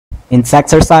In this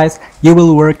exercise, you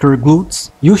will work your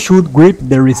glutes. You should grip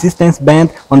the resistance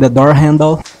band on the door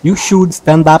handle. You should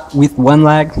stand up with one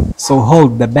leg, so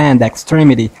hold the band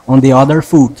extremity on the other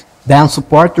foot. Then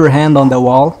support your hand on the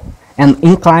wall and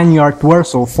incline your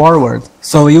torso forward.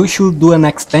 So you should do an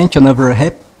extension of your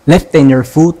hip, lifting your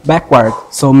foot backward,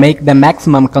 so make the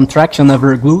maximum contraction of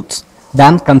your glutes.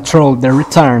 Then control the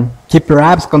return. Keep your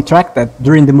abs contracted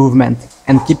during the movement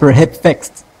and keep your hip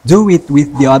fixed. Do it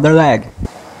with the other leg.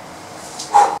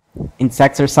 In this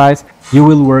exercise, you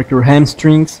will work your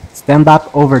hamstrings, stand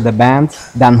up over the band,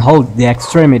 then hold the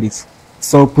extremities.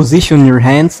 So position your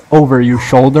hands over your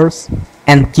shoulders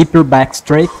and keep your back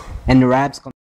straight and your abs